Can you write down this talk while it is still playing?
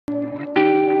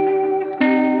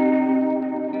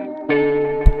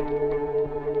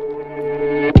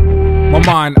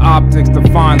find optics, to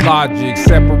find logic,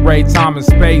 separate time and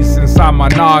space inside my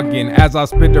noggin. As I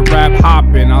spit the rap,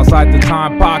 hopping outside the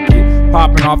time pocket,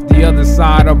 popping off the other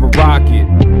side of a rocket.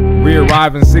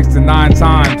 Re-arriving 6 to 9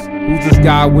 times. Who's this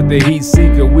guy with the heat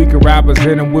seeker? Weaker rappers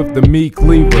hit him with the meat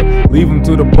cleaver. Leave him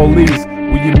to the police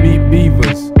when you meet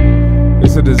beavers.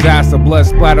 It's a disaster, blood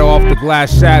splatter off the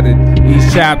glass shattered.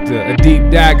 Each chapter, a deep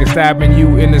dagger stabbing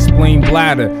you in the spleen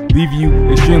bladder. Leave you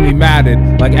extremely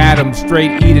matted, like Adam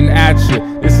straight eating at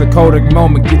you. It's a Kodak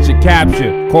moment, get your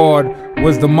capture. Cord,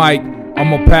 where's the mic?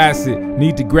 I'ma pass it,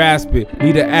 need to grasp it,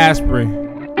 need an aspirin.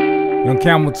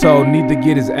 Yungcameltoe need to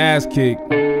get his ass kicked.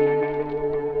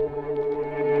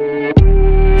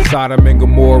 Sodom and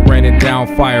Gomorrah raining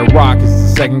down fire rockets. The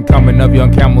second coming of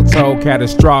Yungcameltoe,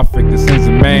 catastrophic. The sins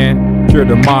of man, pure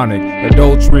demonic.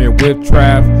 Adultery and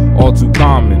witchcraft, all too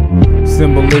common.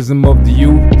 Symbolism of the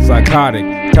youth,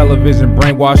 psychotic. Television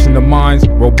brainwashing the minds,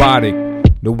 robotic.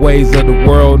 The ways of the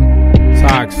world